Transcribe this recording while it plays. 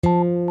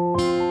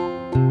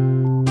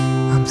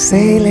I'm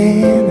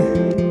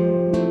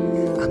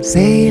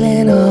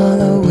sailing all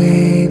the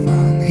way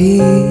from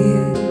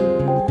here,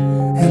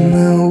 and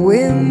the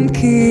wind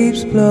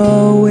keeps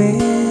blowing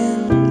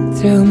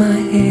through my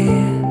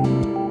hair.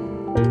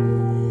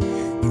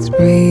 It's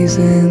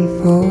breezing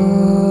for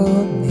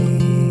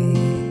me,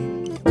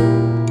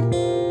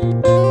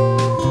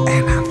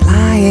 and I'm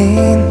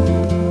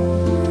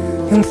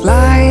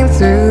flying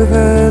through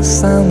the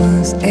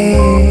summer's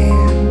air,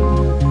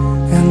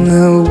 and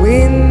the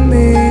wind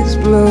is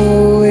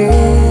blowing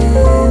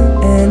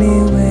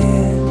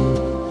anywhere.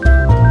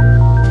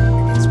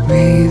 It's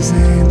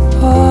breezing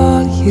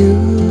for you.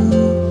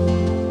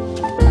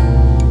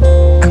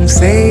 I'm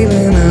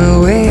sailing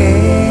away.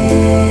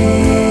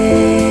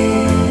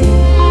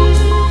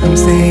 I'm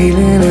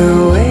sailing away.